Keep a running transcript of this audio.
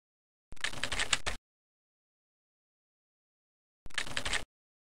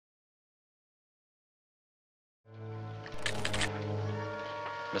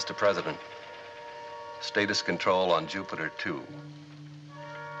Mr. President, status control on Jupiter 2.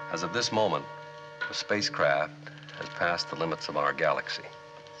 As of this moment, the spacecraft has passed the limits of our galaxy.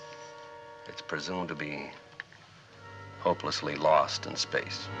 It's presumed to be hopelessly lost in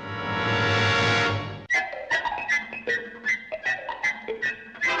space.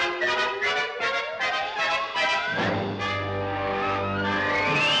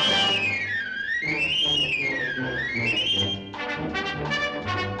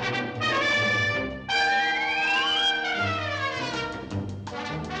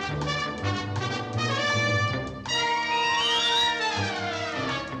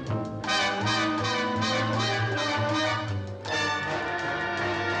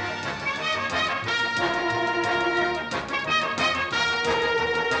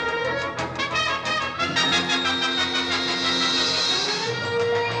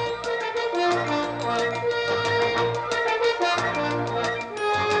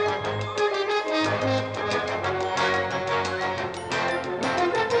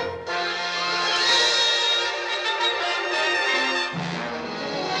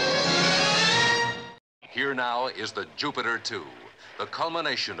 Here now is the Jupiter 2, the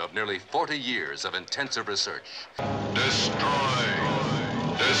culmination of nearly 40 years of intensive research. Destroy!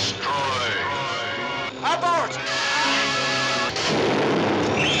 Destroy! Abort!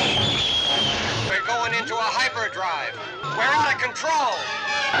 We're going into a hyperdrive. We're out of control.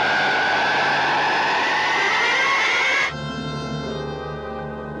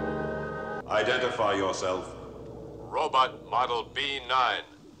 Identify yourself. Robot Model B9,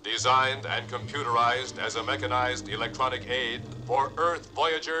 designed and computerized as a mechanized electronic aid for Earth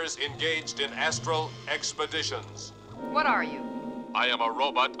voyagers engaged in astral expeditions. What are you? I am a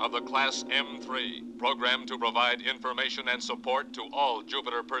robot of the class M3, programmed to provide information and support to all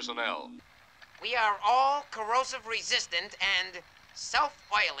Jupiter personnel. We are all corrosive resistant and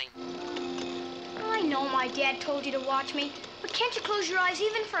self-oiling. I know my dad told you to watch me, but can't you close your eyes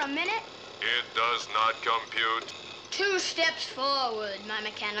even for a minute? It does not compute. 2 steps forward, my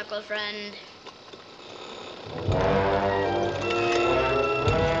mechanical friend.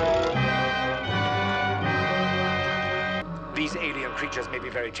 These alien creatures may be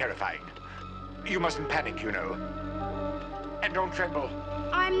very terrifying. You mustn't panic, you know. And don't tremble.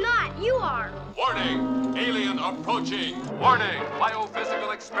 I'm not, you are. Warning! Alien approaching! Warning!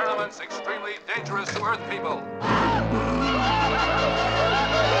 Biophysical experiments extremely dangerous to Earth people.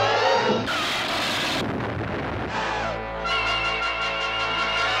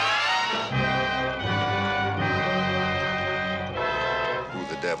 Who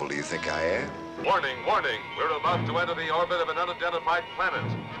the devil do you think I am? Warning, warning! We're about to enter the orbit of an unidentified planet.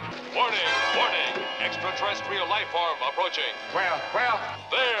 Warning, warning! Extraterrestrial life form approaching. Well.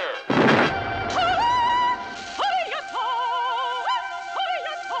 There!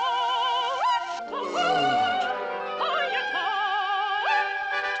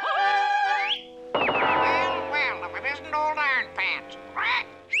 Well, if it isn't old Iron Pants.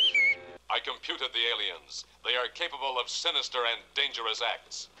 I computed the aliens. They are capable of sinister and dangerous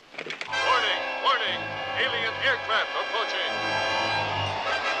acts. Warning, warning! Alien aircraft approaching.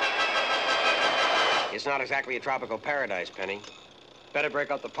 It's not exactly a tropical paradise, Penny. Better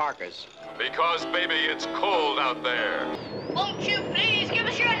break up the parkas. Because, baby, it's cold out there. Won't you please give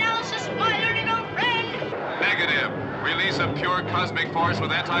us your analysis, my learned old friend? Negative. Release a pure cosmic force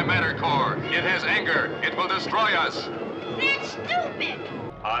with antimatter core. It has anger. It will destroy us. That's stupid.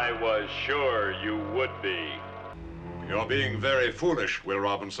 I was sure you would be. You're being very foolish, Will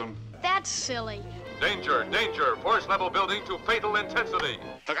Robinson. That's silly. Danger, danger. Force level building to fatal intensity.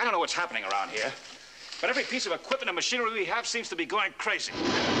 Look, I don't know what's happening around here, but every piece of equipment and machinery we have seems to be going crazy.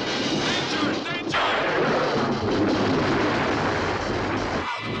 Danger, danger!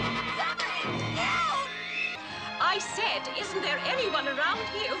 I said, isn't there anyone around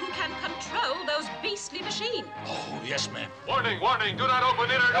here who can control those beastly machines? Oh, yes, ma'am. Warning, warning. Do not open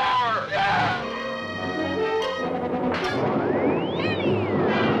inner door.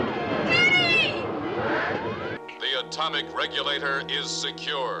 The atomic regulator is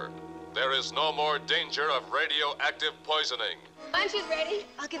secure. There is no more danger of radioactive poisoning. Lunch is ready.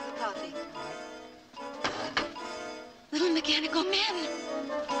 I'll get the coffee. Little mechanical men.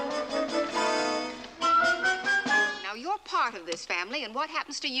 Now, you're part of this family, and what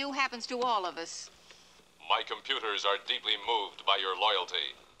happens to you happens to all of us. My computers are deeply moved by your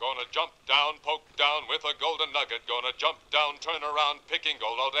loyalty. Gonna jump down, poke down with a golden nugget. Gonna jump down, turn around, picking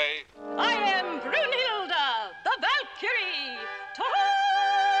gold all day. I am Brunhilde, the Valkyrie.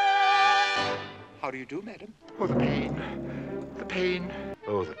 How do you do, madam? Oh, the pain. The pain.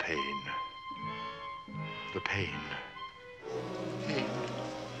 Oh, the pain. The pain. Pain.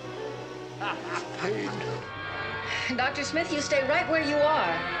 Pain. Dr. Smith, you stay right where you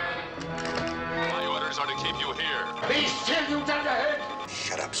are. My orders are to keep you here. Be still, you dunderhead!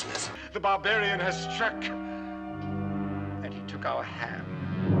 Shut up, Smith. The barbarian has struck. And he took our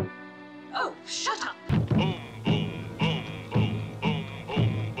ham. Oh, shut up. Boom, boom, boom, boom, boom,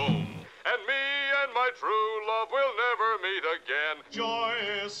 boom, boom. And me and my true love will never meet again.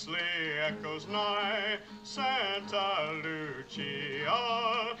 Joyously echoes nigh Santa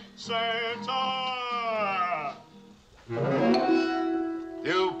Lucia, Santa.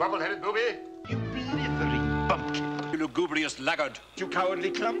 You bubble-headed booby! You blithering bumpkin! You lugubrious laggard! You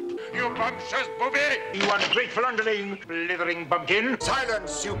cowardly clump! You bumptious booby! You ungrateful underling! Blithering bumpkin!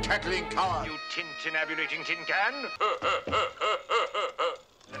 Silence, you cackling coward! You tin-tinabulating tin can!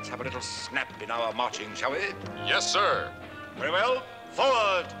 Let's have a little snap in our marching, shall we? Yes, sir. Very well.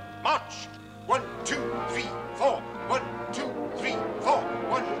 Forward! March! 1, 2, 3, 4. 1, 2, 3, 4.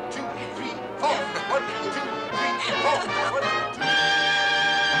 1, 2, 3, 4. 1, 2, 3, 4. 1, 2.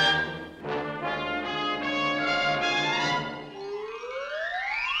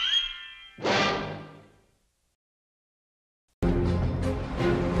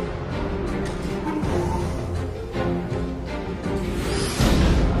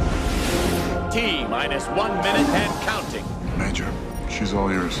 T-minus 1 minute and counting. Major, she's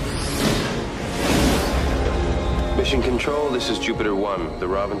all yours. Mission Control, this is Jupiter 1. The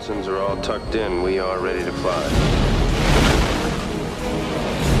Robinsons are all tucked in. We are ready to fly.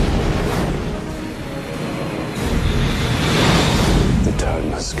 The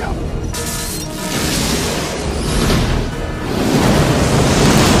time has come.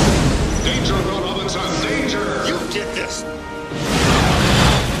 Danger, Robinson, danger! You did this!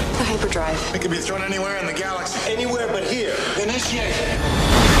 The hyperdrive. It can be thrown anywhere in the galaxy. Anywhere but here. Initiate!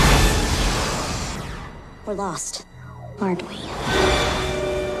 We're lost, aren't we?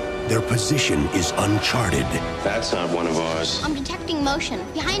 Their position is uncharted. That's not one of ours. I'm detecting motion.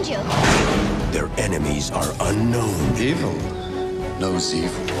 Behind you. Their enemies are unknown. Evil knows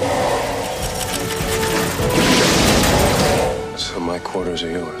evil. So my quarters are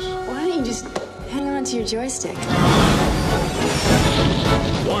yours. Why don't you just hang on to your joystick?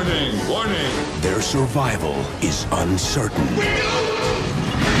 Warning, warning! Their survival is uncertain.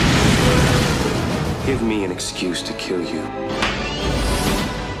 Give me an excuse to kill you.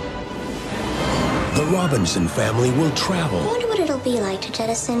 The Robinson family will travel. I wonder what it'll be like to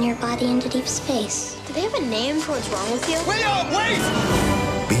jettison your body into deep space. Do they have a name for what's wrong with you? Wait up, wait!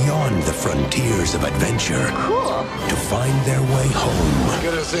 Beyond the frontiers of adventure. Cool. To find their way home.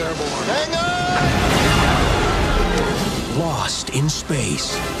 Get us airborne. Hang on! Lost in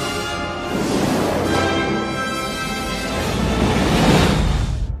space.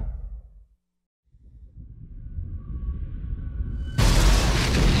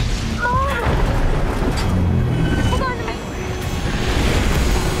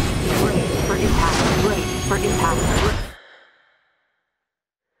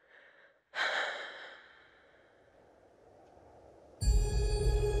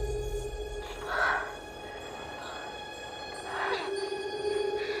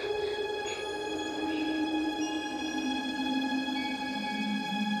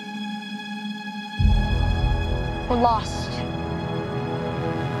 We're lost.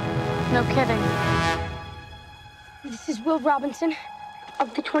 No kidding. This is Will Robinson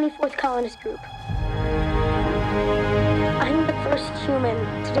of the 24th Colonist Group. I'm the first human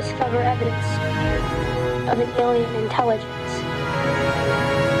to discover evidence of an alien intelligence.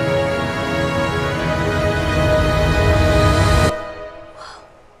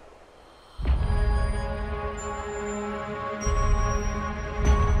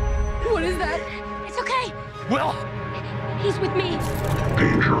 What is that? It's okay. Will! He's with me.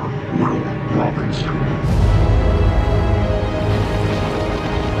 Danger, Will Robinson.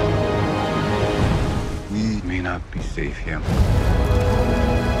 We may not be safe here.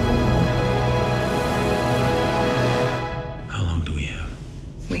 How long do we have?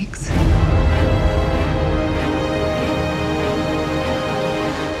 Weeks.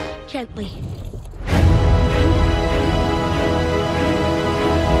 Gently.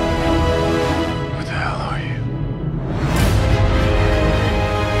 What the hell are you?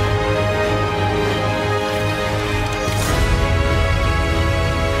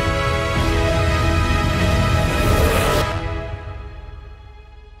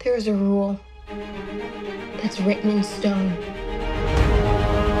 There is a rule that's written in stone.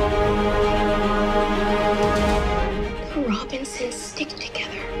 The Robinsons stick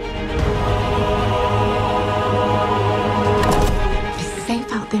together. It's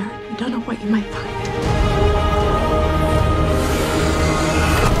safe out there. You don't know what you might find.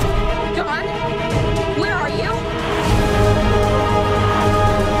 Don't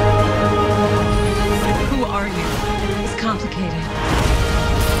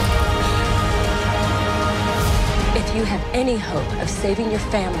have any hope of saving your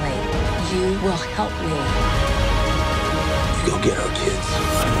family, you will help me. You go get our kids,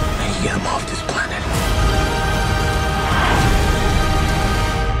 and you get them off this planet.